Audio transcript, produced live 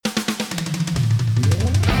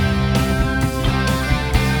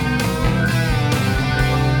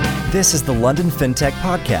This is the London FinTech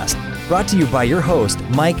Podcast, brought to you by your host,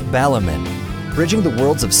 Mike Ballerman, bridging the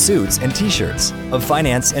worlds of suits and t-shirts, of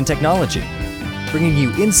finance and technology, bringing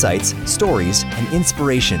you insights, stories, and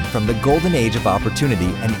inspiration from the golden age of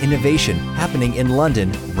opportunity and innovation happening in London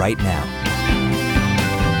right now.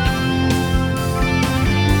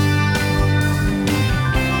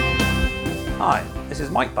 Hi, this is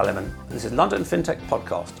Mike Ballerman, and this is London FinTech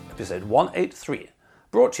Podcast, episode 183.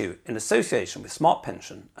 Brought to you in association with Smart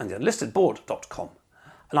Pension and the unlistedboard.com.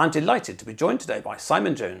 And I'm delighted to be joined today by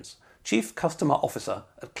Simon Jones, Chief Customer Officer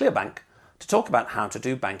at ClearBank, to talk about how to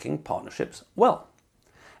do banking partnerships well.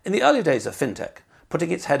 In the early days of FinTech,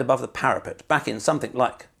 putting its head above the parapet back in something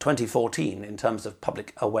like 2014 in terms of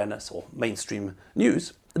public awareness or mainstream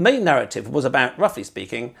news, the main narrative was about, roughly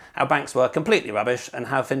speaking, how banks were completely rubbish and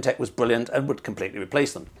how FinTech was brilliant and would completely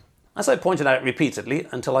replace them. As I pointed out repeatedly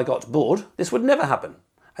until I got bored, this would never happen,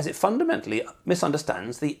 as it fundamentally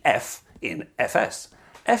misunderstands the F in FS.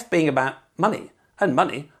 F being about money, and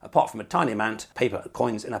money, apart from a tiny amount of paper and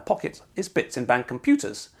coins in our pockets, is bits in bank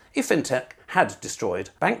computers. If FinTech had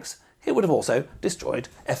destroyed banks, it would have also destroyed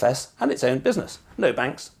FS and its own business. No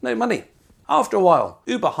banks, no money. After a while,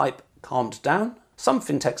 Uber hype calmed down. Some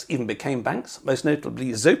FinTechs even became banks, most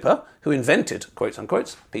notably Zopa, who invented, quote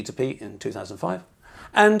unquote, P2P in 2005.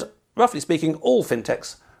 And roughly speaking, all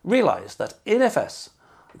FinTechs realised that in FS,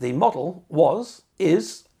 the model was,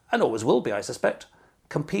 is, and always will be, I suspect,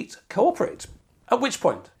 compete, cooperate. At which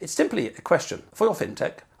point, it's simply a question for your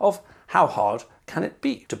FinTech of how hard can it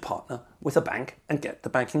be to partner with a bank and get the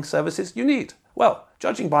banking services you need? Well,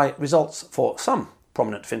 judging by results for some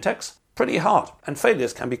prominent FinTechs, pretty hard, and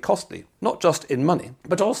failures can be costly, not just in money,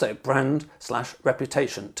 but also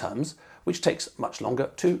brand/reputation terms, which takes much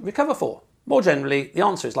longer to recover for. More generally, the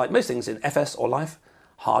answer is, like most things in FS or life,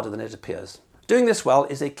 harder than it appears. Doing this well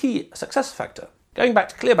is a key success factor. Going back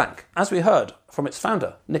to ClearBank, as we heard from its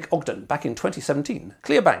founder, Nick Ogden, back in 2017,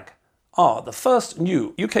 ClearBank are the first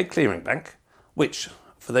new UK clearing bank, which,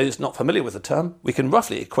 for those not familiar with the term, we can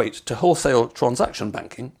roughly equate to wholesale transaction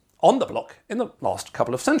banking, on the block in the last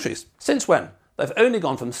couple of centuries. Since when, they've only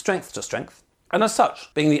gone from strength to strength, and as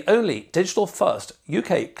such, being the only digital-first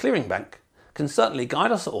UK clearing bank can certainly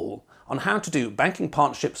guide us all on how to do banking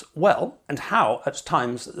partnerships well and how, at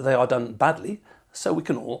times, they are done badly, so we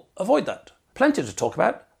can all avoid that. Plenty to talk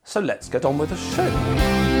about, so let's get on with the show.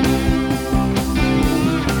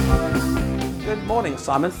 Good morning,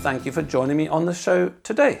 Simon. Thank you for joining me on the show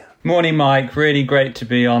today. Morning, Mike. Really great to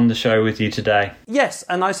be on the show with you today. Yes,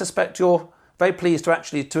 and I suspect you're very pleased to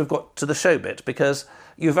have got to the show bit, because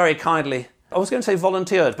you very kindly, I was going to say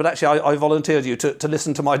volunteered, but actually I volunteered you to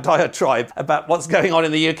listen to my diatribe about what's going on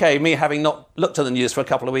in the UK, me having not looked at the news for a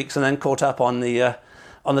couple of weeks and then caught up on the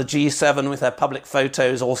G7 with their public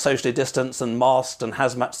photos, all socially distanced and masked and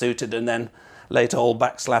hazmat suited, and then later all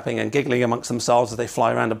backslapping and giggling amongst themselves as they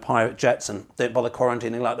fly around in pirate jets and don't bother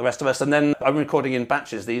quarantining like the rest of us. And then I'm recording in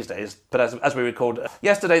batches these days, but as we record,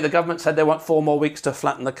 yesterday the government said they want 4 more weeks to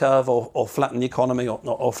flatten the curve or flatten the economy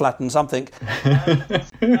or flatten something.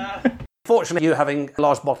 Fortunately, you having a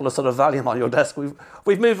large bottle of sort of Valium on your desk,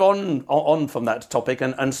 we've moved on from that topic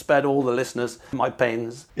and spared all the listeners my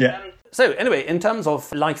pains. Yeah. So anyway, in terms of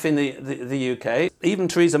life in the UK, even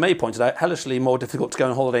Theresa May pointed out, hellishly more difficult to go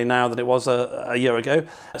on holiday now than it was a year ago.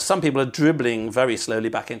 Some people are dribbling very slowly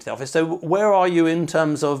back into the office. So where are you in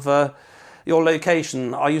terms of your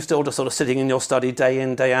location? Are you still just sort of sitting in your study day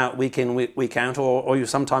in, day out, week in, week out, or are you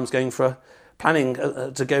sometimes going for planning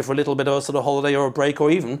to go for a little bit of a sort of holiday or a break,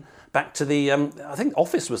 or even back to the, I think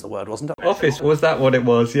office was the word, wasn't it? Office, was that what it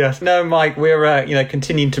was? Yes. No, Mike, we're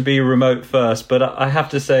continuing to be remote first, but I have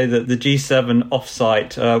to say that the G7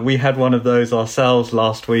 offsite, we had one of those ourselves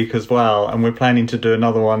last week as well, and we're planning to do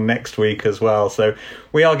another one next week as well. So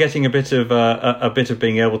we are getting a bit of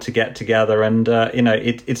being able to get together, and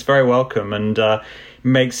it's very welcome, and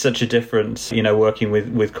makes such a difference, working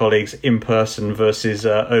with colleagues in person versus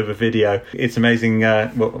over video. It's amazing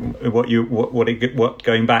what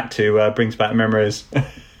going back to brings back memories.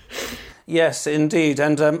 Yes, indeed.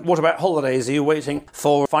 And what about holidays? Are you waiting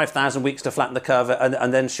for 5,000 weeks to flatten the curve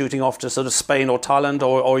and then shooting off to sort of Spain or Thailand,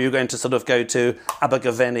 or are you going to sort of go to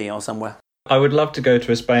Abergavenny or somewhere? I would love to go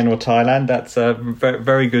to Spain or Thailand. That's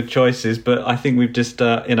very good choices, but I think we've just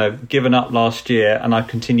given up last year, and I've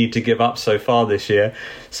continued to give up so far this year.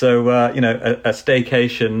 So a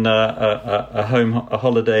staycation, a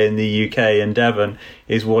holiday in the UK in Devon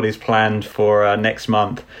is what is planned for next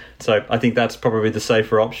month. So I think that's probably the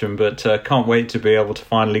safer option, but can't wait to be able to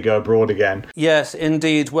finally go abroad again. Yes,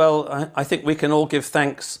 indeed. Well, I think we can all give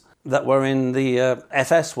thanks that we're in the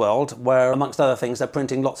FS world, where, amongst other things, they're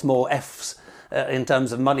printing lots more Fs in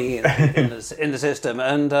terms of money in the system,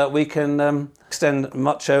 and we can extend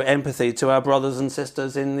much empathy to our brothers and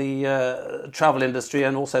sisters in the travel industry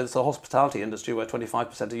and also the hospitality industry, where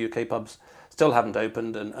 25% of UK pubs still haven't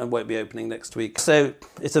opened and won't be opening next week. So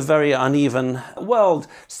it's a very uneven world.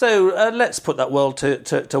 So let's put that world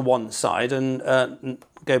to one side and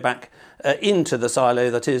go back into the silo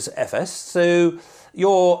that is FS. So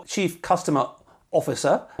your Chief Customer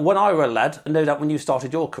Officer, when I were a lad, no doubt when you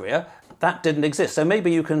started your career, that didn't exist. So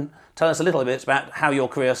maybe you can tell us a little bit about how your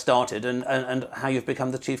career started and how you've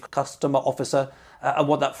become the Chief Customer Officer and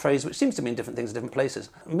what that phrase, which seems to mean different things in different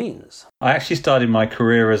places, means. I actually started my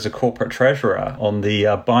career as a corporate treasurer on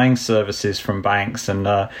the buying services from banks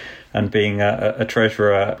and being a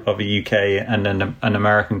treasurer of a UK and an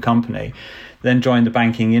American company. Then joined the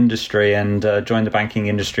banking industry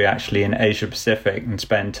actually in Asia Pacific and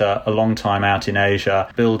spent a long time out in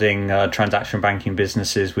Asia building transaction banking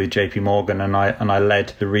businesses with JP Morgan, and I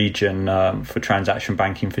led the region for transaction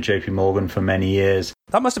banking for JP Morgan for many years.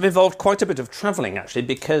 That must have involved quite a bit of travelling, actually,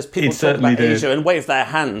 because people talk about Asia and wave their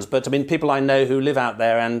hands, but I mean, people I know who live out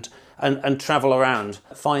there and travel around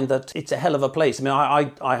find that it's a hell of a place. I mean,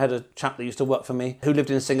 I had a chap that used to work for me who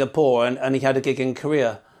lived in Singapore and he had a gig in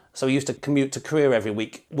Korea. So we used to commute to Korea every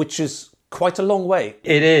week, which is quite a long way.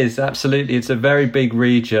 It is, absolutely. It's a very big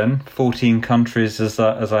region, 14 countries as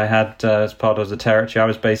I had as part of the territory. I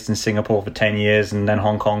was based in Singapore for 10 years and then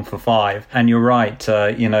Hong Kong for 5. And you're right,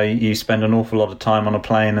 you spend an awful lot of time on a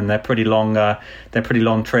plane, and they're pretty long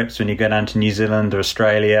trips when you go down to New Zealand or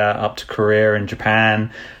Australia, up to Korea and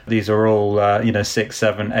Japan. These are all, 6,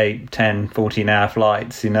 7, 8, 10, 14-hour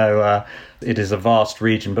flights, It is a vast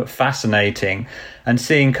region, but fascinating. And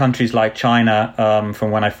seeing countries like China,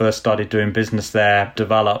 from when I first started doing business there,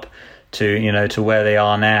 develop to where they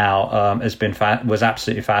are now, was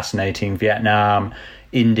absolutely fascinating. Vietnam,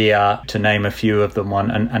 India, to name a few of them,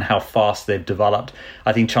 and how fast they've developed.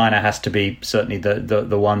 I think China has to be certainly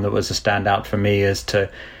the one that was a standout for me as to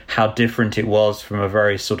how different it was from a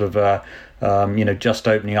very sort of just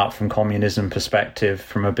opening up from communism perspective,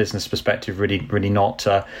 from a business perspective, really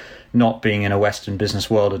not being in a Western business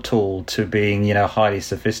world at all, to being highly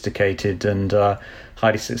sophisticated and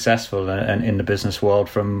highly successful in the business world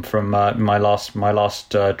from my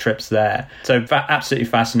last trips there. So absolutely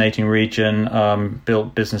fascinating region.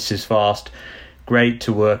 Built businesses fast. Great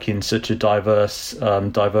to work in such a diverse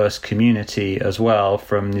community as well,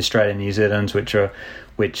 from the Australia and New Zealand, which are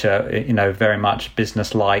very much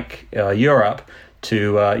business like Europe,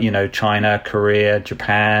 to China, Korea,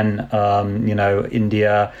 Japan,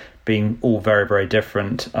 India, being all very, very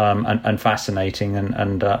different and fascinating,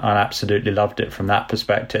 and I absolutely loved it from that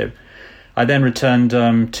perspective. I then returned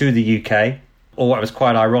to the UK. Or what was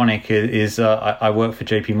quite ironic is I worked for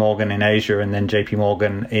JP Morgan in Asia and then JP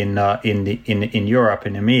Morgan in Europe,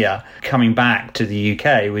 in EMEA. Coming back to the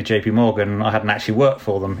UK with JP Morgan, I hadn't actually worked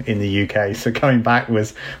for them in the UK, so coming back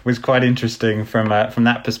was quite interesting from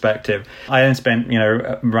that perspective. I then spent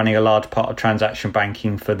running a large part of transaction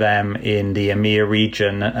banking for them in the EMEA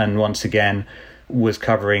region, and once again was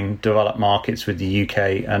covering developed markets with the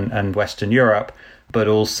UK and Western Europe, but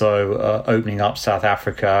also opening up South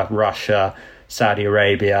Africa, Russia, Saudi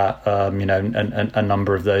Arabia, and a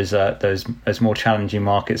number of those more challenging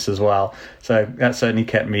markets as well. So that certainly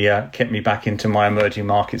kept me back into my emerging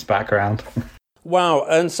markets background. Wow.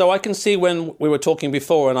 And so I can see when we were talking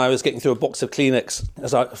before and I was getting through a box of Kleenex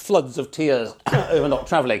as floods of tears over not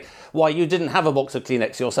travelling, why you didn't have a box of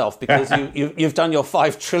Kleenex yourself, because you've done your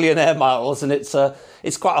 5 trillion air miles, and it's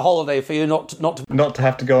quite a holiday for you not to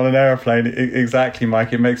have to go on an aeroplane. Exactly,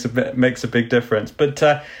 Mike. It makes a big difference. But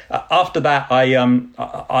after that,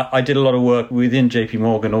 I did a lot of work within JP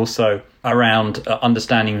Morgan also around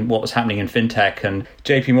understanding what was happening in fintech. And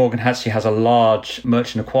JP Morgan actually has a large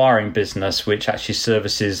merchant acquiring business which actually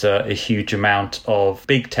services a huge amount of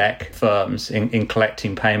big tech firms in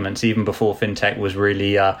collecting payments, even before fintech was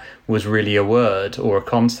really a word or a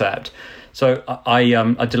concept. So I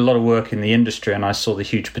did a lot of work in the industry, and I saw the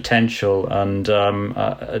huge potential, and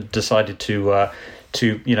decided to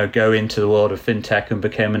go into the world of fintech, and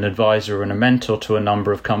became an advisor and a mentor to a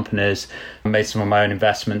number of companies. I made some of my own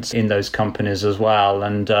investments in those companies as well.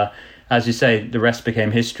 And as you say, the rest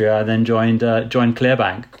became history. I then joined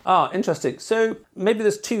ClearBank. Interesting. So maybe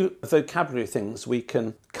there's 2 vocabulary things we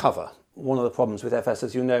can cover. One of the problems with FS,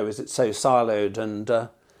 as you know, is it's so siloed, and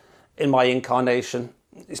in my incarnation,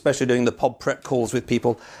 especially doing the pod prep calls with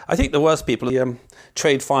people. I think the worst people are the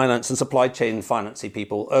trade finance and supply chain financey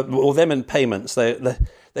people, or them in payments.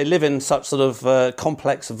 They live in such sort of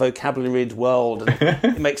complex vocabularied world, and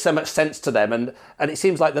it makes so much sense to them. And it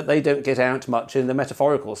seems like that they don't get out much in the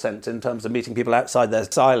metaphorical sense in terms of meeting people outside their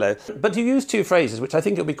silo. But you use two phrases, which I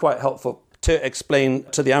think it would be quite helpful to explain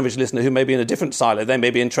to the average listener who may be in a different silo. They may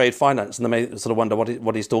be in trade finance and they may sort of wonder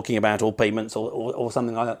what he's talking about, or payments or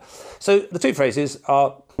something like that. So the two phrases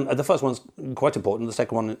are, the first one's quite important. The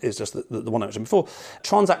second one is just the one I mentioned before.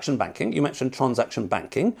 Transaction banking. You mentioned transaction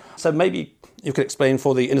banking. So maybe you could explain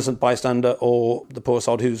for the innocent bystander or the poor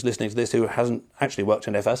sod who's listening to this who hasn't actually worked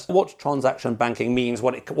in FS what transaction banking means,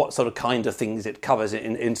 what sort of kind of things it covers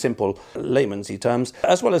in simple layman's terms,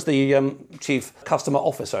 as well as the chief customer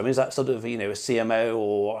officer. I mean, is that sort of, a CMO,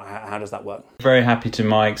 or how does that work? Very happy to,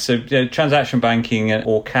 Mike. So transaction banking,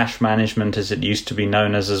 or cash management as it used to be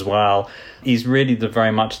known as well, is really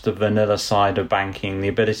very much the vanilla side of banking, the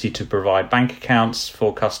ability to provide bank accounts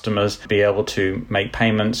for customers, be able to make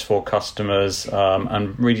payments for customers,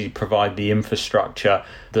 and really provide the infrastructure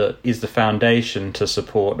that is the foundation to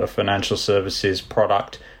support a financial services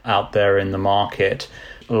product out there in the market.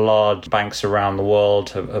 Large banks around the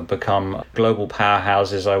world have become global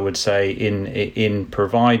powerhouses, I would say, in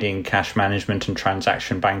providing cash management and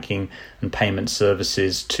transaction banking and payment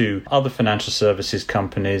services to other financial services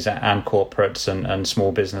companies and corporates and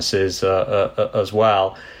small businesses as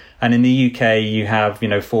well. And in the UK, you have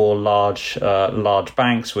 4 large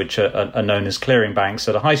banks, which are known as clearing banks,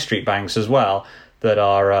 that are high street banks as well, that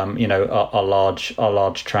are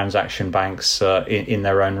large transaction banks in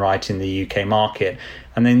their own right in the UK market.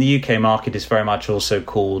 And then the UK market is very much also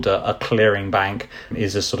called a clearing bank,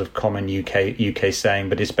 is a sort of common UK saying,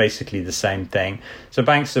 but it's basically the same thing. So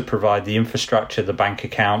banks that provide the infrastructure, the bank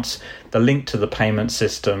accounts, the link to the payment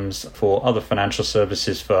systems for other financial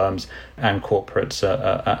services firms and corporates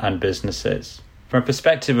and businesses. From a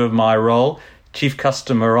perspective of my role, Chief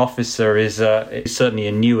Customer Officer is certainly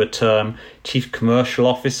a newer term. Chief Commercial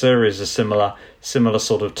Officer is a similar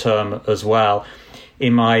sort of term as well.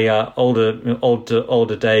 In my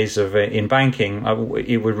older days in banking,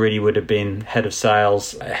 it would have been head of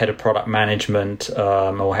sales, head of product management,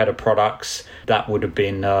 or head of products. That would have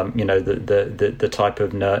been the type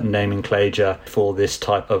of nomenclature for this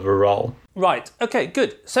type of a role. Right. Okay.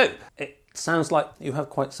 Good. So it sounds like you have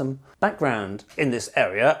quite some background in this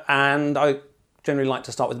area, and I generally like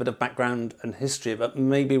to start with a bit of background and history, but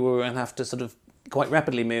maybe we're going to have to sort of quite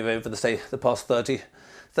rapidly move over the past 30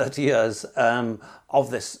 years of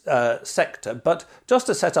this sector. But just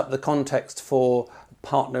to set up the context for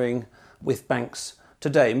partnering with banks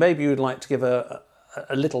today, maybe you would like to give a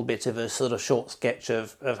little bit of a sort of short sketch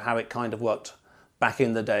of how it kind of worked back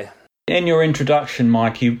in the day. In your introduction,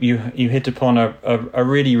 Mike, you hit upon a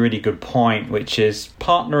really, really good point, which is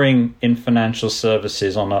partnering in financial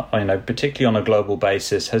services particularly on a global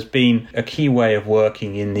basis, has been a key way of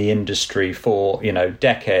working in the industry for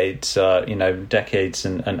decades, and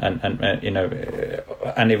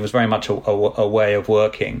it was very much a way of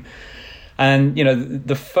working. And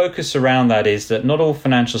the focus around that is that not all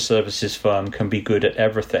financial services firm can be good at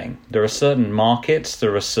everything. There are certain markets,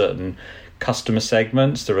 there are certain customer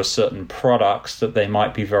segments, there are certain products that they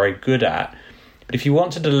might be very good at. But if you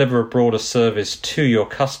want to deliver a broader service to your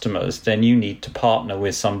customers, then you need to partner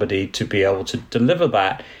with somebody to be able to deliver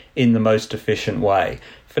that in the most efficient way.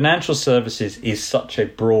 Financial services is such a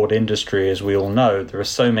broad industry, as we all know. There are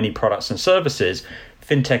so many products and services.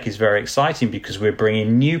 Fintech is very exciting because we're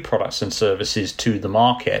bringing new products and services to the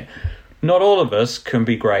market. Not all of us can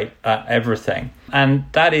be great at everything. And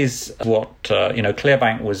that is what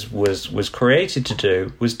ClearBank was created to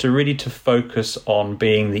do, was to focus on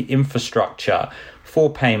being the infrastructure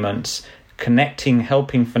for payments,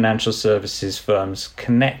 helping financial services firms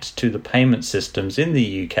connect to the payment systems in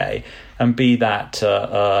the UK, and be that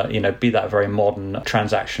very modern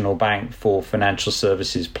transactional bank for financial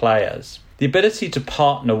services players. The ability to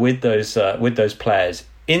partner with those players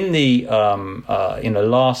in the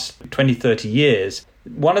last 20-30 years,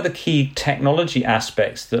 one of the key technology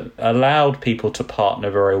aspects that allowed people to partner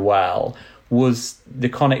very well was the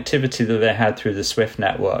connectivity that they had through the SWIFT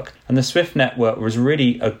network. And the SWIFT network was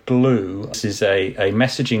really a glue. This is a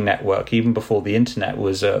messaging network, even before the internet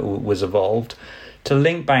was evolved, to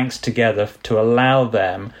link banks together to allow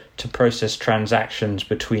them to process transactions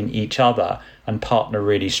between each other and partner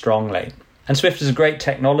really strongly. And SWIFT is a great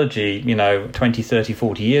technology, 20, 30,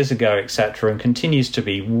 40 years ago, etc., and continues to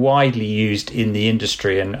be widely used in the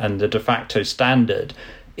industry and the de facto standard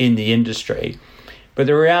in the industry. But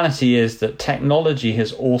the reality is that technology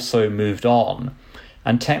has also moved on.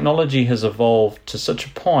 And technology has evolved to such a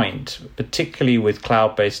point, particularly with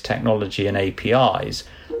cloud-based technology and APIs,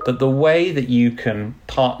 that the way that you can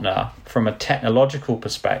partner from a technological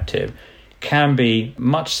perspective can be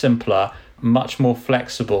much simpler, much more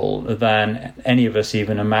flexible than any of us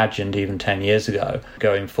even imagined even 10 years ago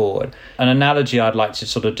going forward. An analogy I'd like to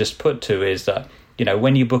sort of just put to is that,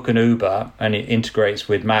 when you book an Uber and it integrates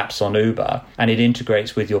with Maps on Uber and it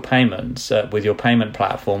integrates with your payments, with your payment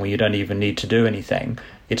platform where you don't even need to do anything,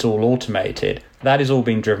 it's all automated. That is all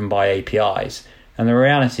being driven by APIs. And the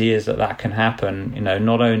reality is that can happen,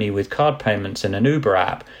 not only with card payments in an Uber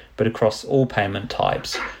app, but across all payment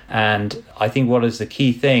types. And I think what is the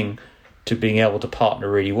key thing to being able to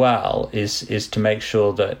partner really well is to make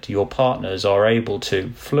sure that your partners are able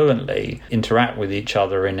to fluently interact with each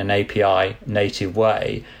other in an API native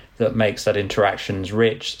way that makes that interactions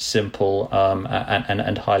rich, simple,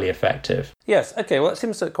 and highly effective. Yes, okay, well, that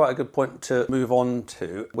seems like quite a good point to move on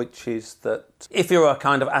to, which is that if you're a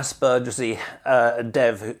kind of Asperger's-y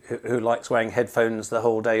dev who likes wearing headphones the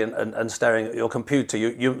whole day and staring at your computer,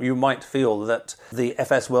 you might feel that the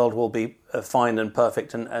FS world will be fine and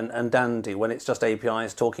perfect and dandy when it's just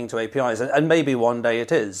APIs talking to APIs. And maybe one day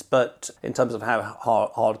it is, but in terms of how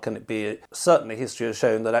hard can it be, certainly history has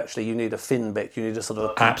shown that actually you need a fin bit, you need a sort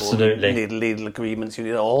of people, absolutely, you need legal agreements, you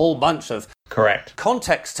need a whole bunch of correct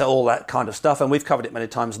context to all that kind of stuff, and we've covered it many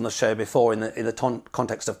times on the show before in the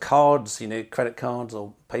context of cards, credit cards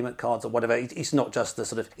or payment cards or whatever. It's not just the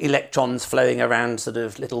sort of electrons flowing around sort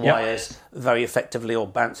of little wires very effectively or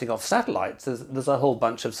bouncing off satellites. There's a whole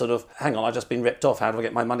bunch of sort of, hang on, I've just been ripped off, how do I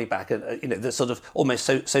get my money back? There's sort of almost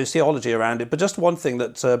sociology around it. But just one thing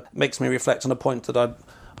that makes me reflect on a point that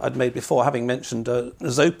I'd made before, having mentioned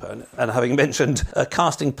Zopa and having mentioned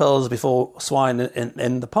casting pearls before swine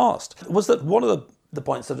in the past, was that one of the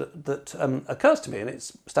points that occurs to me, and it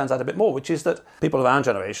stands out a bit more, which is that people of our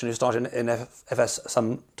generation who started in FS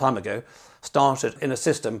some time ago started in a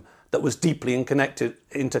system that was deeply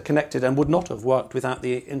interconnected and would not have worked without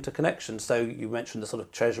the interconnection. So you mentioned the sort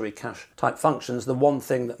of treasury cash type functions. The one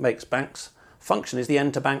thing that makes banks function is the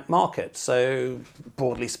interbank market. So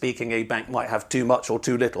broadly speaking, a bank might have too much or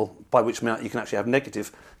too little, by which you can actually have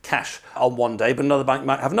negative cash on one day, but another bank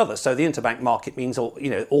might have another. So the interbank market means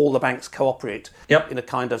all the banks cooperate in a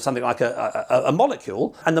kind of something like a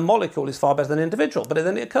molecule, and the molecule is far better than individual. But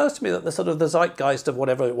then it occurs to me that the sort of the zeitgeist of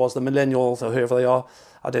whatever it was, the millennials or whoever they are,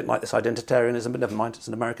 I don't like this identitarianism, but never mind, it's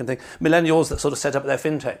an American thing. Millennials that sort of set up their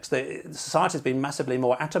fintechs. Society has been massively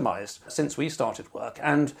more atomized since we started work,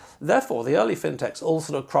 and therefore the early fintechs all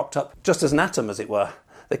sort of cropped up just as an atom, as it were.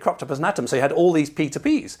 They cropped up as an atom, so you had all these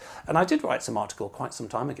P2Ps. And I did write some article quite some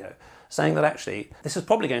time ago saying that actually this is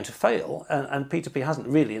probably going to fail, and P2P hasn't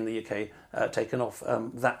really in the UK taken off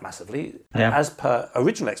that massively. As per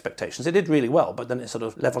original expectations, it did really well, but then it sort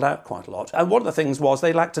of leveled out quite a lot. And one of the things was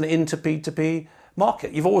they lacked an inter-P2P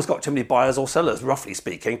market. You've always got too many buyers or sellers, roughly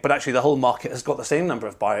speaking, but actually the whole market has got the same number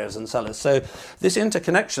of buyers and sellers. So this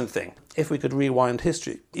interconnection thing, if we could rewind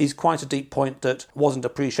history, is quite a deep point that wasn't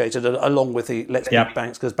appreciated, along with the let's beat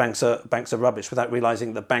banks, because banks are rubbish, without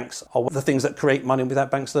realising that banks are the things that create money, and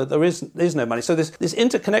without banks there is no money. So this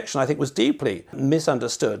interconnection, I think, was deeply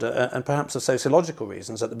misunderstood, and perhaps for sociological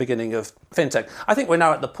reasons, at the beginning of fintech. I think we're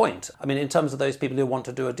now at the point, in terms of those people who want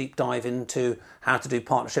to do a deep dive into how to do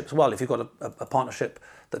partnerships well, if you've got a partnership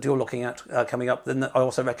that you're looking at coming up, then I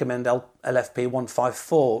also recommend LFP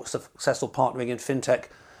 154, Successful Partnering in Fintech,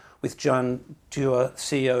 with John Dewar,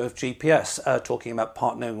 CEO of GPS, talking about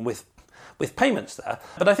partnering with payments there.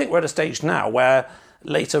 But I think we're at a stage now where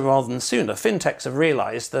later rather than sooner, fintechs have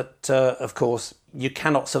realised that, of course, you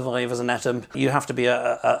cannot survive as an atom. You have to be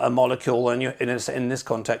a molecule, and in this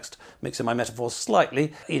context, mixing my metaphors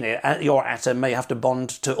slightly, your atom may have to bond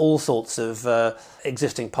to all sorts of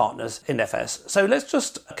existing partners in FS. So let's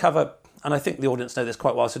just cover, and I think the audience know this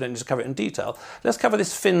quite well, so we don't need to cover it in detail. Let's cover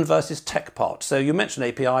this fin versus tech part. So you mentioned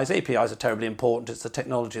APIs. APIs are terribly important. It's the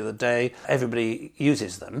technology of the day. Everybody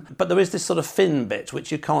uses them. But there is this sort of fin bit,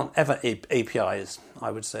 which you can't ever APIs,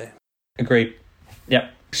 I would say. Agreed.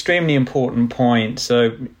 Yep. Extremely important point.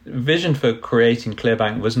 So vision for creating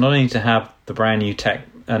ClearBank was not only to have the brand new tech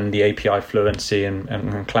and the API fluency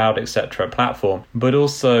and cloud, etc. platform, but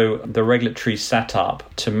also the regulatory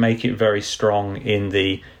setup to make it very strong in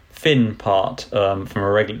the fin part from a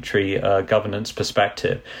regulatory governance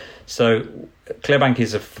perspective. So ClearBank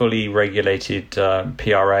is a fully regulated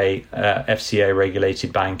PRA, FCA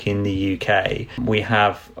regulated bank in the UK. We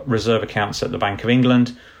have reserve accounts at the Bank of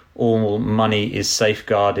England. All money is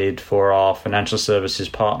safeguarded for our financial services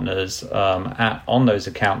partners on those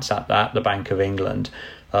accounts at the Bank of England.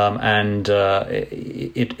 and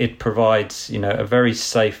it provides, a very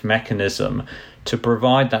safe mechanism to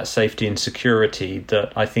provide that safety and security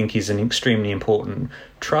that I think is an extremely important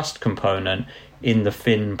trust component in the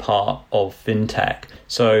fin part of fintech.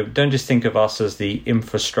 So don't just think of us as the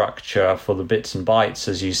infrastructure for the bits and bytes,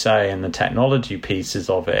 as you say, and the technology pieces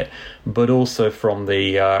of it, but also from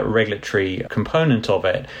the regulatory component of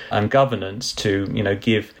it and governance to,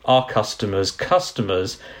 give our customers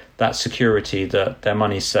that security that their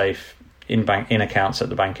money's safe in accounts at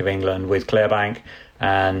the Bank of England with ClearBank,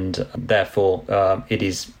 and therefore it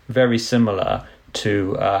is very similar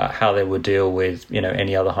to how they would deal with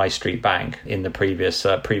any other high street bank in the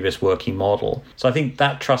previous working model. So I think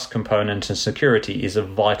that trust component and security is a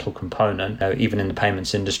vital component, even in the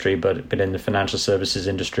payments industry, but in the financial services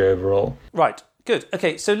industry overall. Right. Good.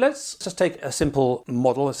 Okay, so let's just take a simple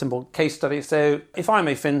model, a simple case study. So if I'm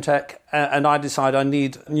a fintech and I decide I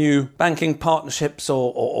need new banking partnerships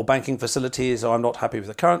or banking facilities, or I'm not happy with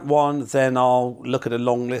the current one, then I'll look at a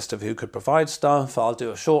long list of who could provide stuff. I'll do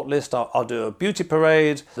a short list. I'll do a beauty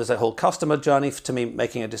parade. There's a whole customer journey to me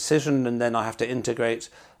making a decision, and then I have to integrate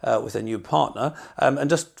with a new partner. And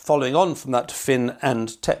just following on from that fin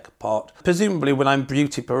and tech part, presumably when I'm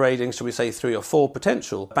beauty parading, shall we say, 3 or 4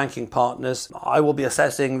 potential banking partners, I will be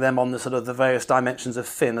assessing them on the sort of the various dimensions of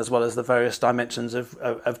fin as well as the various dimensions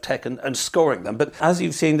of tech and scoring them. But as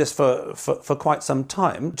you've seen this for quite some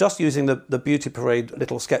time, just using the beauty parade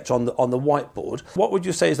little sketch on the whiteboard, what would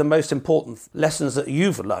you say is the most important lessons that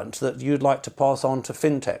you've learned that you'd like to pass on to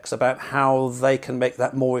fintechs about how they can make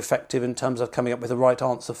that more effective in terms of coming up with the right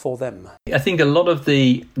answer for them? I think a lot of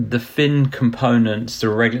the fin components, the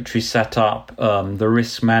regulatory setup, the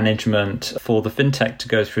risk management for the fintech to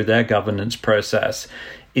go through their governance process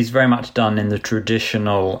is very much done in the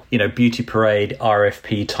traditional, beauty parade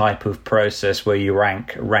RFP type of process where you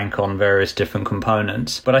rank on various different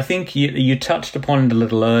components. But I think you touched upon it a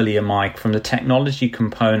little earlier, Mike, from the technology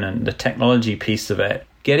component, the technology piece of it,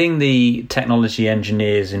 getting the technology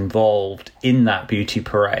engineers involved in that beauty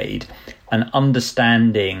parade and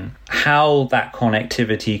understanding how that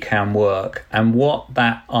connectivity can work and what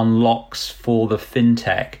that unlocks for the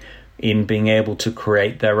fintech in being able to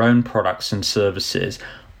create their own products and services,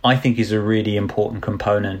 I think is a really important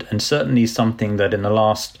component, and certainly something that in the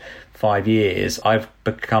last 5 years I've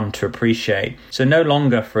become to appreciate. So no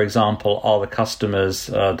longer, for example, are the customers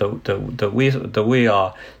that we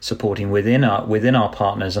are supporting within our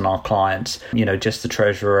partners and our clients, just the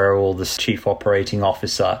treasurer or the chief operating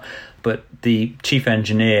officer, but the chief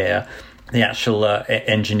engineer, the actual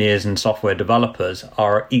engineers and software developers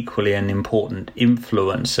are equally an important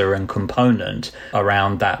influencer and component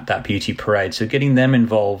around that beauty parade. So getting them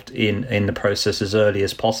involved in the process as early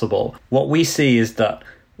as possible. What we see is that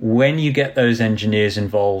when you get those engineers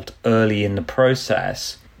involved early in the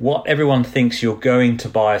process, what everyone thinks you're going to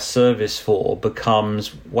buy a service for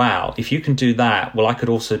becomes, wow, if you can do that, well, I could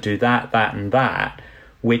also do that, and that,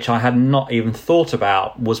 which I had not even thought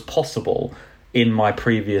about was possible in my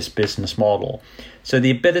previous business model. So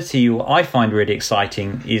the ability I find really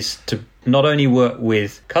exciting is to not only work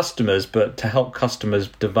with customers, but to help customers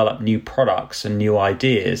develop new products and new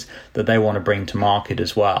ideas that they want to bring to market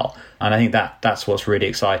as well. And I think that's what's really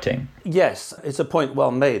exciting. Yes, it's a point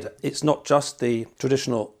well made. It's not just the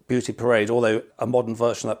traditional beauty parade, although a modern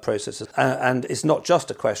version of that process. And it's not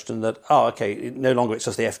just a question that, no longer it's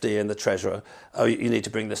just the FD and the treasurer. Oh, you need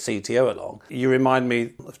to bring the CTO along. You remind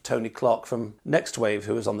me of Tony Clark from NextWave,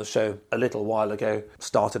 who was on the show a little while ago,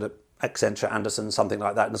 started at Accenture, Anderson, something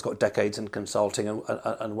like that, and has got decades in consulting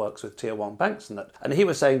and works with tier 1 banks and that. And he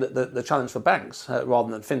was saying that the challenge for banks,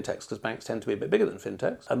 rather than fintechs, because banks tend to be a bit bigger than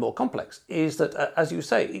fintechs and more complex, is that, as you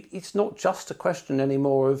say, it's not just a question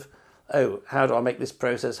anymore of, how do I make this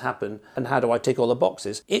process happen and how do I tick all the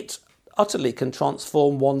boxes? It utterly can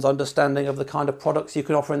transform one's understanding of the kind of products you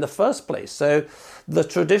can offer in the first place. So the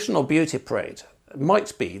traditional beauty parade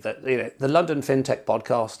might be that the London FinTech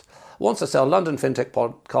podcast wants to sell London FinTech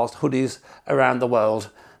podcast hoodies around the world.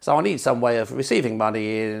 So I need some way of receiving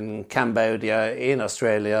money in Cambodia, in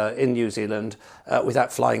Australia, in New Zealand,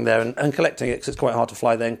 without flying there and collecting it, because it's quite hard to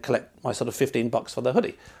fly there and collect my sort of $15 for the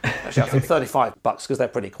hoodie. Actually, I think $35 because they're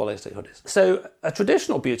pretty quality hoodies. So a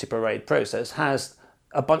traditional beauty parade process has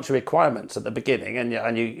a bunch of requirements at the beginning,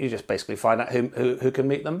 and you just basically find out who can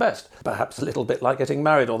meet them best. Perhaps a little bit like getting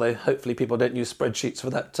married, although hopefully people don't use spreadsheets for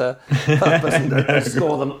that purpose and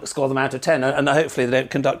score them out of 10, and hopefully they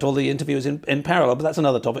don't conduct all the interviews in parallel, but that's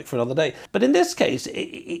another topic for another day. But in this case,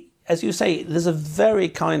 as you say, there's a very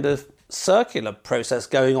kind of circular process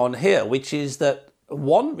going on here, which is that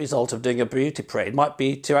one result of doing a beauty parade might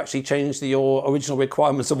be to actually change your original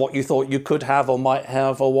requirements of what you thought you could have or might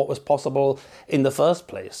have or what was possible in the first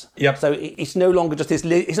place. Yep. So it's no longer just this.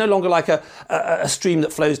 It's no longer like a stream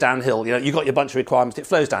that flows downhill. You know, you've got your bunch of requirements. It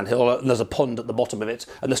flows downhill, and there's a pond at the bottom of it,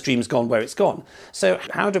 and the stream's gone where it's gone. So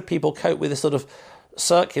how do people cope with this sort of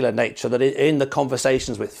circular nature that in the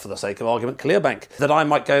conversations with, for the sake of argument, Clearbank, that I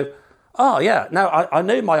might go, oh, yeah, now I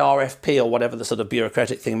know my RFP or whatever the sort of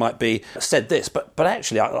bureaucratic thing might be said this, but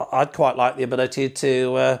actually I'd quite like the ability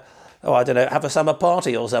to, I don't know, have a summer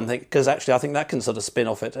party or something, because actually I think that can sort of spin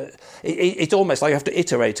off it. It's almost like you have to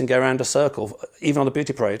iterate and go around a circle, even on a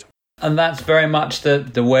beauty parade. And that's very much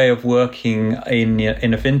the way of working in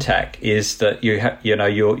a fintech, is that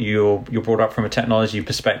you're brought up from a technology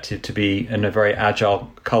perspective to be in a very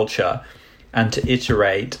agile culture, and to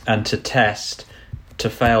iterate and to test, to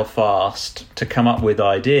fail fast, to come up with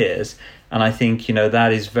ideas. And I think,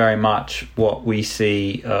 that is very much what we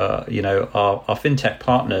see, our fintech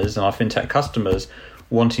partners and our fintech customers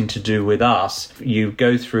wanting to do with us. You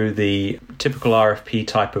go through the typical RFP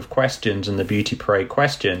type of questions and the beauty parade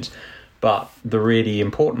questions, but the really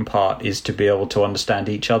important part is to be able to understand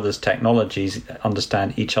each other's technologies,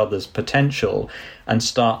 understand each other's potential, and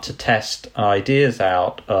start to test ideas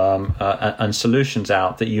out and solutions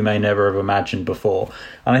out that you may never have imagined before.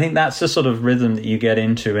 And I think that's the sort of rhythm that you get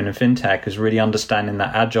into in a fintech, is really understanding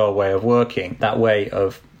that agile way of working, that way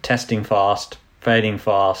of testing fast, failing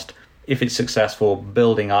fast. If it's successful,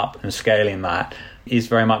 building up and scaling that is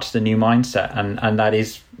very much the new mindset, and that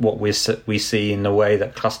is what we see in the way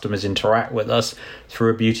that customers interact with us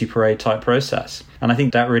through a beauty parade type process. And I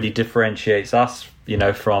think that really differentiates us,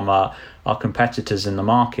 from our competitors in the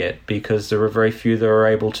market, because there are very few that are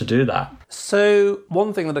able to do that. So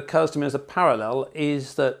one thing that occurs to me as a parallel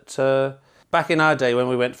is that back in our day when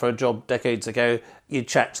we went for a job decades ago, you'd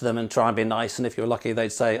chat to them and try and be nice, and if you're lucky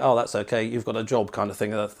they'd say, oh, that's okay, you've got a job, kind of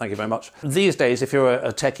thing, thank you very much. These days, if you're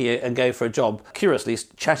a techie and go for a job, curiously,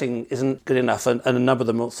 chatting isn't good enough, and a number of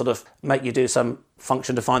them will sort of make you do some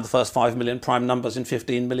function to find the first 5 million prime numbers in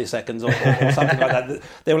 15 milliseconds or something like that.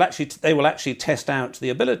 They will actually test out the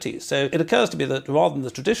abilities. So it occurs to me that rather than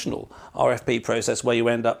the traditional RFP process where you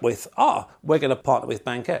end up with, we're going to partner with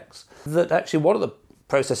Bank X, that actually one of the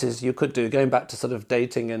processes you could do, going back to sort of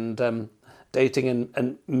dating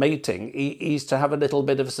and mating, is to have a little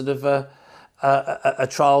bit of sort of a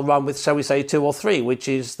trial run with, shall we say, 2 or 3, which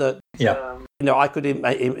is that I could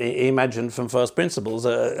imagine from first principles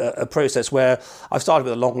a process where I've started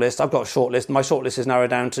with a long list, I've got a short list, my short list is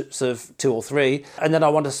narrowed down to sort of 2 or 3, and then I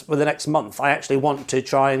want to, for the next month, I actually want to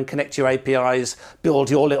try and connect your APIs,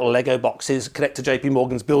 build your little Lego boxes, connect to JP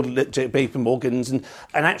Morgan's, build JP Morgan's, and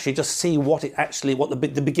actually just see what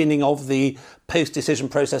the beginning of the post-decision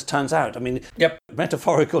process turns out. I mean,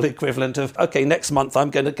 metaphorical equivalent of, okay, next month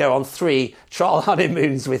I'm going to go on 3 trial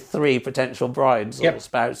honeymoons with 3 potential brides or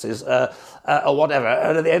spouses, or whatever,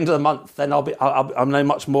 and at the end of the month, then I'll know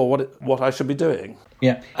much more what I should be doing.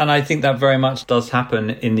 Yeah, and I think that very much does happen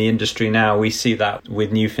in the industry now. We see that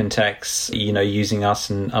with new fintechs, using us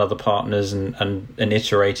and other partners and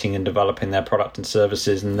iterating and developing their product and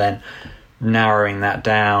services, and then narrowing that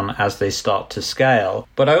down as they start to scale.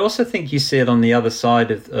 But I also think you see it on the other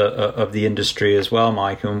side of the industry as well,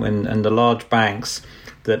 Mike, and the large banks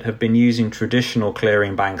that have been using traditional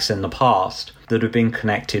clearing banks in the past, that have been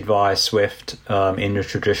connected via SWIFT in a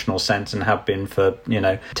traditional sense, and have been for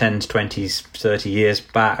 10s, 20s, 30 years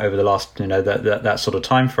back over the last that sort of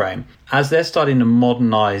time frame. As they're starting to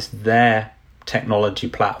modernize their technology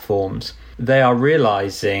platforms, they are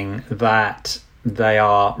realizing that they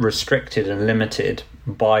are restricted and limited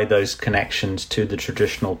by those connections to the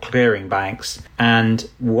traditional clearing banks. And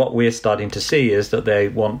what we're starting to see is that they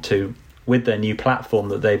want to, with their new platform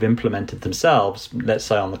that they've implemented themselves, let's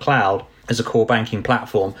say on the cloud, as a core banking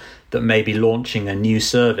platform, that may be launching a new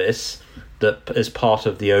service that is part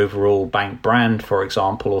of the overall bank brand, for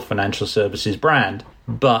example, or financial services brand.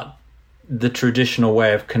 But the traditional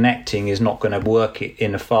way of connecting is not going to work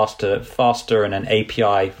in a faster and an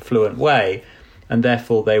API fluent way. And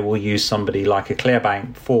therefore, they will use somebody like a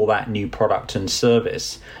Clearbank for that new product and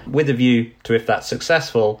service, with a view to, if that's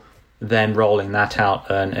successful, then rolling that out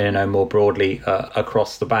more broadly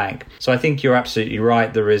across the bank. So I think you're absolutely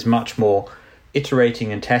right. There is much more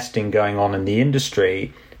iterating and testing going on in the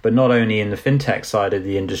industry, but not only in the fintech side of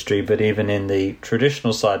the industry, but even in the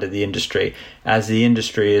traditional side of the industry, as the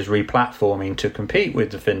industry is replatforming to compete with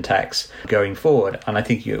the fintechs going forward. And I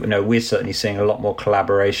think we're certainly seeing a lot more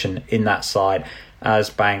collaboration in that side, as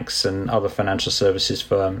banks and other financial services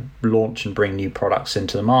firms launch and bring new products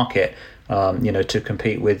into the market, to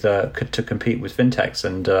compete with fintechs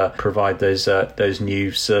and provide those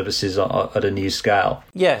new services at a new scale.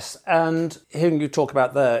 Yes, and hearing you talk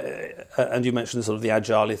about there, and you mentioned sort of the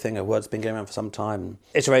agile thing, a word's been going around for some time,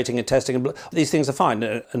 iterating and testing, and these things are fine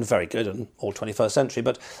and very good and all 21st century.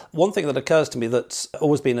 But one thing that occurs to me that's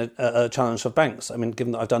always been a challenge for banks, I mean,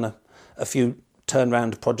 given that I've done a few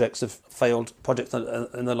turnaround projects of failed projects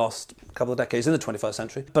in the last couple of decades in the 21st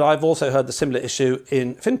century. But I've also heard the similar issue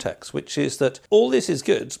in fintechs, which is that all this is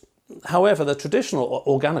good. However, the traditional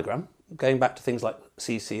organogram, going back to things like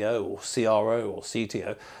CCO or CRO or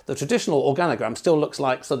CTO, the traditional organogram still looks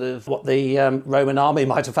like sort of what the Roman army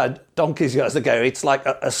might have had donkeys years ago. It's like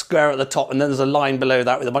a square at the top and then there's a line below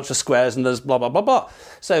that with a bunch of squares and there's blah, blah, blah, blah.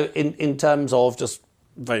 So in terms of just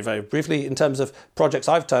very, very briefly, in terms of projects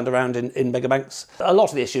I've turned around in mega banks, a lot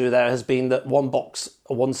of the issue there has been that one box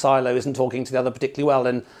or one silo isn't talking to the other particularly well,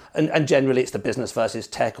 and generally it's the business versus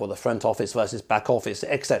tech or the front office versus back office,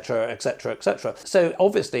 etc., etc., etc. So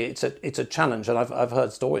obviously it's a challenge, and I've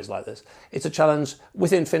heard stories like this. It's a challenge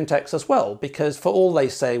within fintechs as well, because for all they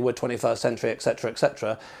say we're 21st century, etc.,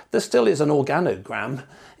 etc., there still is an organogram,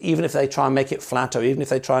 even if they try and make it flat or even if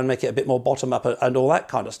they try and make it a bit more bottom up and all that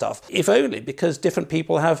kind of stuff, if only because different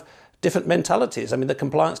people have different mentalities. I mean, the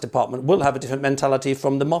compliance department will have a different mentality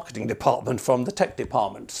from the marketing department, from the tech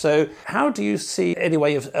department. So how do you see any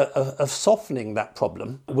way of softening that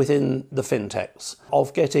problem within the fintechs,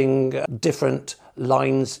 of getting different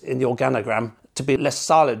lines in the organogram to be less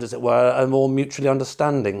siloed, as it were, and more mutually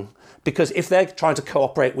understanding? Because if they're trying to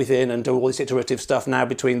cooperate within and do all this iterative stuff now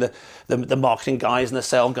between the marketing guys and the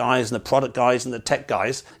sales guys and the product guys and the tech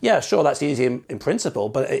guys, yeah, sure, that's easy in principle,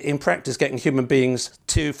 but in practice, getting human beings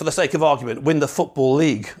to, for the sake of argument, win the Football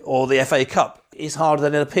League or the FA Cup is harder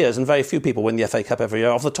than it appears, and very few people win the FA Cup every year.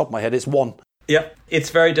 Off the top of my head, it's one. Yeah,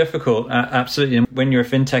 it's very difficult, absolutely. When you're a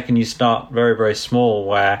fintech and you start very, very small,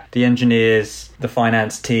 where the engineers, the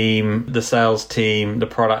finance team, the sales team, the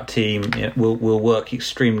product team will work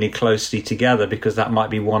extremely closely together, because that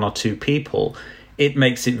might be one or two people. It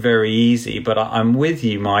makes it very easy. But I'm with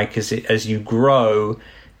you, Mike, as you grow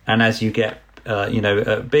and as you get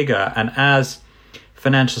bigger, and as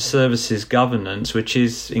financial services governance, which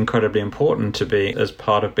is incredibly important to be as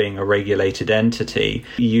part of being a regulated entity,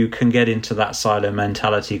 you can get into that silo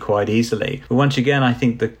mentality quite easily. But once again, I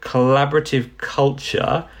think the collaborative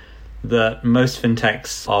culture that most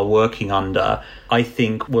fintechs are working under, I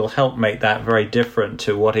think will help make that very different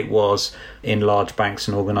to what it was in large banks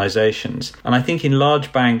and organizations. And I think in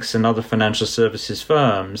large banks and other financial services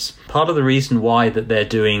firms, part of the reason why that they're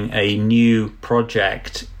doing a new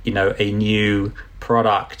project, a new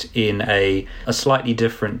product in a slightly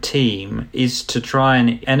different team, is to try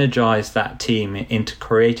and energize that team into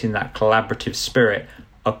creating that collaborative spirit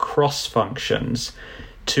across functions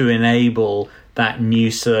to enable that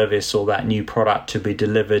new service or that new product to be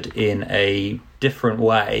delivered in a different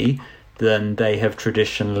way than they have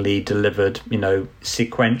traditionally delivered,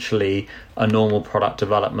 sequentially a normal product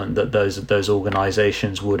development that those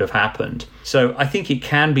organizations would have happened. So I think it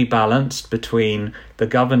can be balanced between the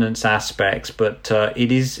governance aspects, but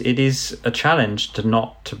it is a challenge to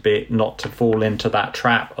not to fall into that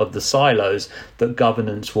trap of the silos that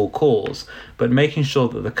governance will cause, but making sure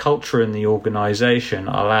that the culture in the organization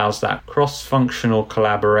allows that cross-functional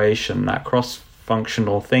collaboration, that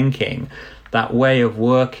cross-functional thinking, that way of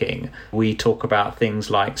working. We talk about things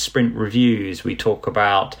like sprint reviews, we talk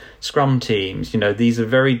about scrum teams. These are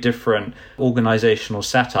very different organizational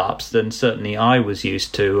setups than certainly I was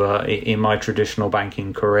used to in my traditional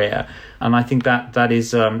banking career. And I think that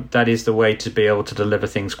is the way to be able to deliver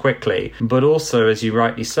things quickly, but also, as you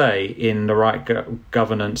rightly say, in the right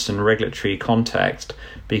governance and regulatory context,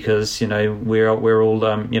 because we're all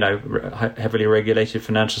heavily regulated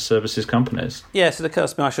financial services companies. Yes, it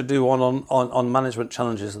occurs to me I should do one on management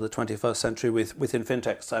challenges of the 21st century within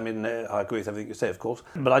fintechs. I mean, I agree with everything you say, of course,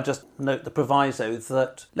 but I just note the proviso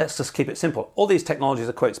that let's just keep it simple. All these technologies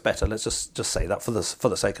are quotes better. Let's just say that for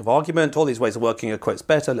the sake of argument. All these ways of working are quotes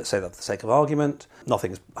better. Let's say that for the sake of argument.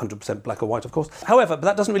 Nothing is 100% black or white, of course. However, but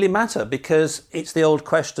that doesn't really matter, because it's the old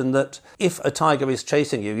question that if a tiger is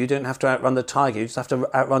chasing you, you don't have to outrun the tiger. You just have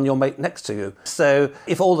to outrun your mate next to you. So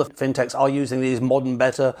if all the fintechs are using these modern,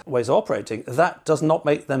 better ways of operating, that does not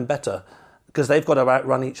make them better, because they've got to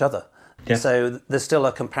outrun each other. Yeah. So there's still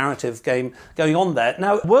a comparative game going on there.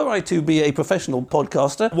 Now, were I to be a professional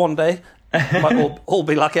podcaster one day, Might all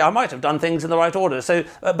be lucky. I might have done things in the right order. So,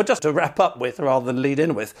 but just to wrap up with, rather than lead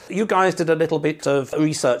in with, you guys did a little bit of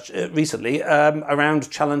research recently around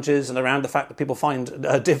challenges and around the fact that people find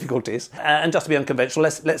difficulties. And just to be unconventional,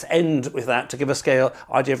 let's end with that to give a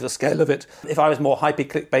idea of the scale of it. If I was more hyper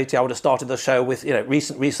clickbaity, I would have started the show with,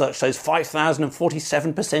 recent research shows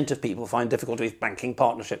 5,047% of people find difficulty with banking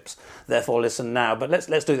partnerships. Therefore, listen now. But let's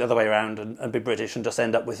do it the other way around and be British and just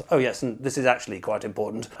end up with, oh yes, and this is actually quite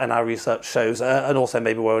important. And our research shows, and also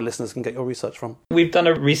maybe where our listeners can get your research from. We've done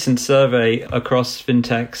a recent survey across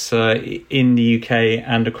fintechs in the UK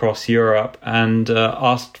and across Europe and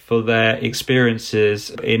asked for their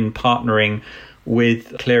experiences in partnering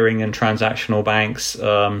with clearing and transactional banks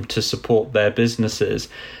to support their businesses.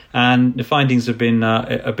 And the findings have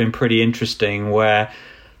been pretty interesting, where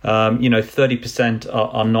 30%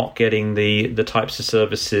 are not getting the types of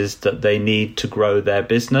services that they need to grow their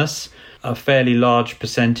business. A fairly large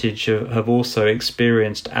percentage have also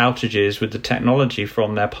experienced outages with the technology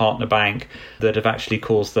from their partner bank that have actually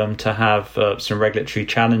caused them to have some regulatory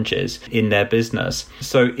challenges in their business.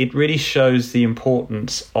 So it really shows the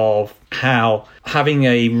importance of how having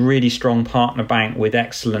a really strong partner bank with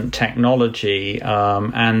excellent technology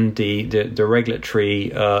and the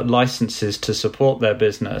regulatory licenses to support their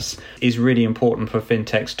business is really important for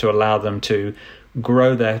fintechs to allow them to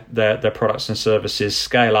grow their products and services,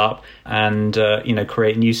 scale up, and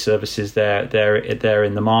create new services there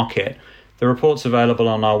in the market. The report's available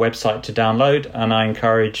on our website to download, and I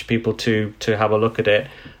encourage people to have a look at it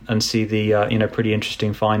and see the pretty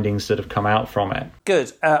interesting findings that have come out from it.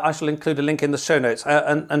 Good. I shall include a link in the show notes.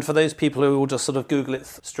 And for those people who will just sort of Google it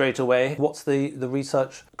straight away, what's the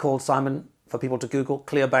research called, Simon? For people to Google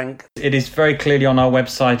ClearBank? It is very clearly on our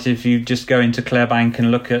website. If you just go into ClearBank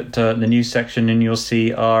and look at the news section, and you'll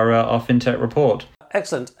see our FinTech report.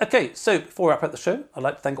 Excellent. Okay, so before we wrap up the show, I'd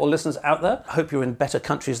like to thank all listeners out there. I hope you're in better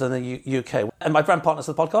countries than the UK. And my brand partners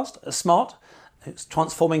of the podcast are Smart. It's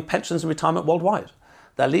transforming pensions and retirement worldwide.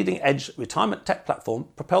 Their leading-edge retirement tech platform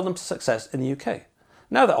propelled them to success in the UK.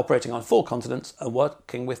 Now they're operating on 4 continents and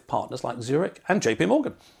working with partners like Zurich and JP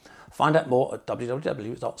Morgan. Find out more at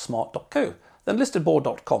www.smart.co. Then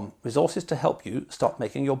listedboard.com, resources to help you start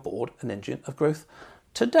making your board an engine of growth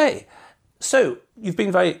today. So, you've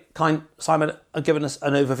been very kind, Simon, and given us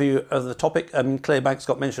an overview of the topic. ClearBank's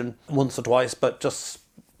got mentioned once or twice, but just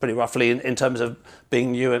pretty roughly in terms of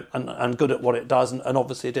being new and good at what it does, and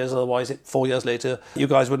obviously it is, otherwise 4 years later you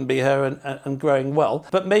guys wouldn't be here and growing well.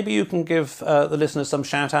 But maybe you can give the listeners some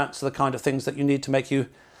shout-outs to the kind of things that you need to make you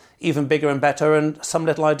even bigger and better, and some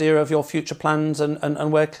little idea of your future plans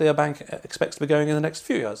and where ClearBank expects to be going in the next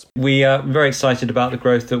few years. We are very excited about the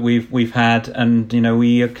growth that we've had, and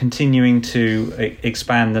we are continuing to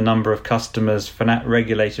expand the number of customers,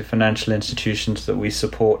 regulated financial institutions that we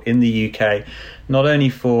support in the UK, not only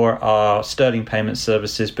for our sterling payment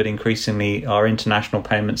services, but increasingly our international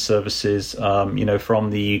payment services,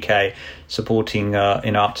 from the UK, supporting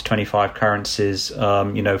up to 25 currencies,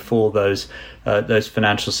 for those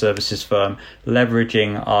financial services firm,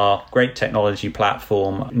 leveraging our great technology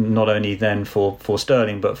platform, not only then for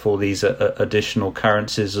sterling, but for these additional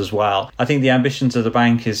currencies as well. I think the ambitions of the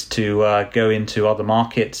bank is to go into other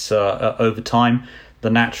markets over time. The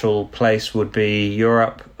natural place would be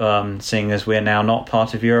Europe, seeing as we're now not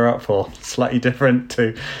part of Europe, or slightly different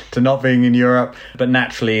to not being in Europe. But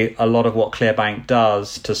naturally, a lot of what ClearBank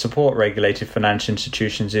does to support regulated financial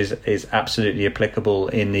institutions is absolutely applicable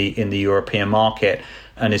in the European market,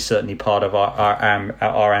 and is certainly part of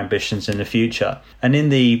our ambitions in the future. And in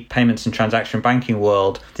the payments and transaction banking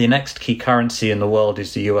world, the next key currency in the world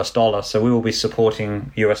is the US dollar. So we will be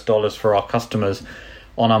supporting US dollars for our customers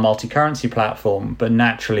on our multi-currency platform, but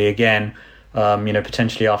naturally, again,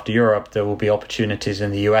 potentially after Europe, there will be opportunities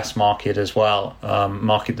in the US market as well,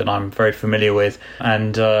 market that I'm very familiar with,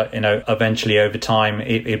 and eventually over time,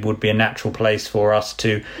 it would be a natural place for us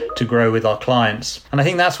to grow with our clients. And I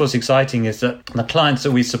think that's what's exciting, is that the clients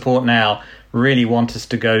that we support now really want us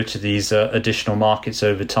to go to these additional markets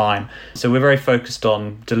over time. So we're very focused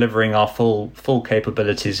on delivering our full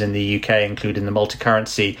capabilities in the UK, including the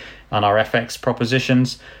multi-currency and our FX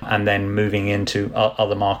propositions, and then moving into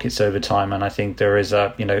other markets over time. And I think there is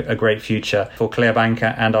a great future for ClearBank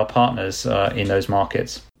and our partners in those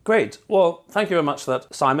markets. Great. Well, thank you very much for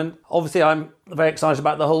that, Simon. Obviously, I'm very excited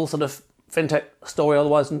about the whole sort of fintech story,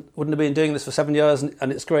 otherwise wouldn't have been doing this for 7 years,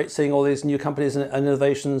 and it's great seeing all these new companies and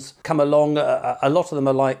innovations come along. A lot of them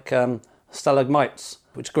are like stalagmites,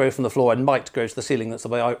 which grow from the floor and might grow to the ceiling. That's the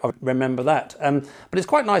way I remember that. But it's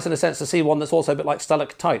quite nice in a sense to see one that's also a bit like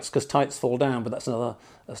stalactites, because tights fall down, but that's another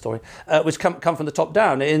story, which come from the top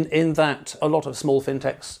down, in that a lot of small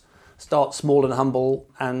fintechs start small and humble,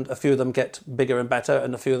 and a few of them get bigger and better,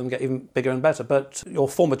 and a few of them get even bigger and better. But your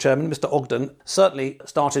former chairman, Mr. Ogden, certainly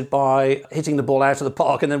started by hitting the ball out of the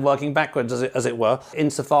park and then working backwards, as it were,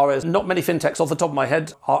 insofar as not many fintechs off the top of my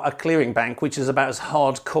head are a clearing bank, which is about as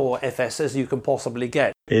hardcore FS as you can possibly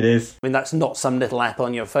get. It is. I mean, that's not some little app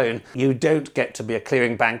on your phone. You don't get to be a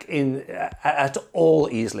clearing bank at all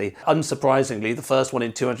easily. Unsurprisingly, the first one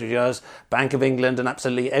in 200 years, Bank of England and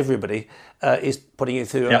absolutely everybody is putting you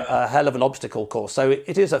through a hell of an obstacle course. So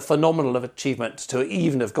it is a phenomenal achievement to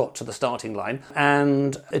even have got to the starting line.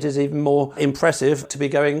 And it is even more impressive to be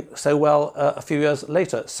going so well a few years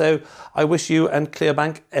later. So I wish you and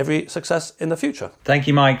ClearBank every success in the future. Thank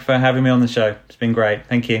you, Mike, for having me on the show. It's been great.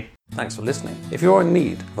 Thank you. Thanks for listening. If you're in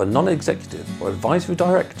need of a non-executive or advisory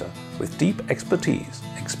director with deep expertise,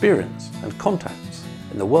 experience and contacts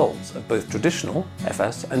in the worlds of both traditional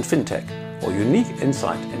FS and fintech, or unique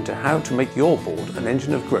insight into how to make your board an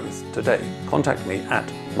engine of growth today, contact me at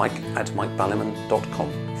mike@mikeballiman.com.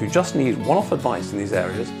 If you just need one-off advice in these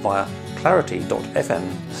areas, via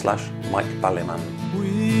clarity.fm/mikeballiman.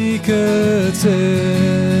 We could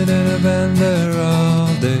sit in a bend there all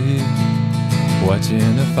day,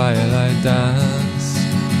 watching the firelight dance,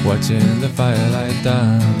 watching the firelight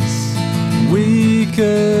dance. We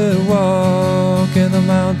could walk in the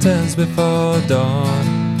mountains before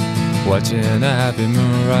dawn, watching a happy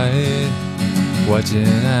moon ride, watching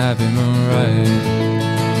a happy moon ride.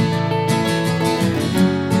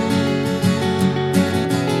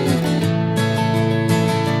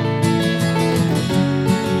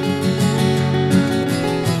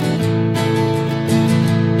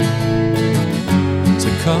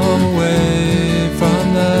 Come away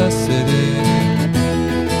from the city,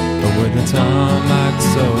 with the tarmac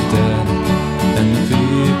so dead and the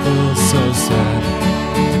people so sad.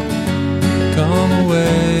 Come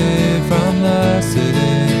away from the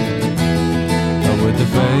city, with the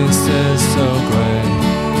faces so grey,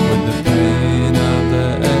 with the pain of the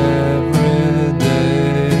everyday.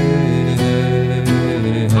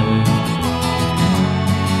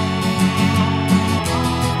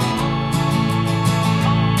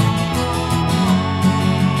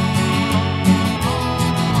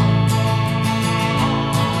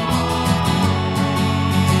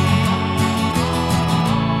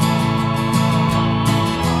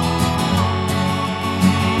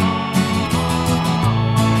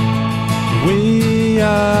 We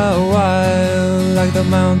are wild like the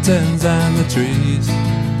mountains and the trees.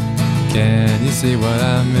 Can you see what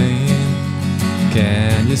I mean?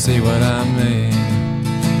 Can you see what I mean?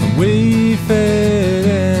 We fit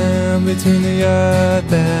in between the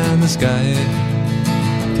earth and the sky.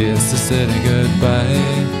 Kiss the city goodbye,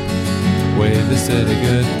 wave the city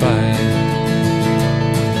goodbye,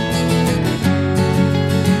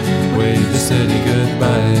 wave the city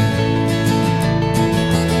goodbye.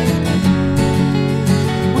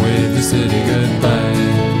 City goodbye.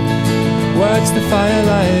 Watch the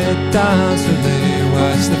firelight dance with me.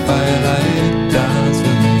 Watch the firelight dance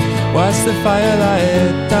with me. Watch the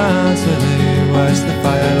firelight dance with me. Watch the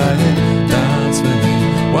firelight dance with me.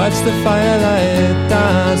 Watch the firelight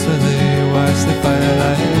dance with me. Watch the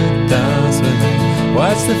firelight dance with me.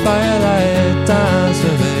 Watch the firelight dance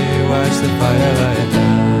with me. Watch the firelight dance.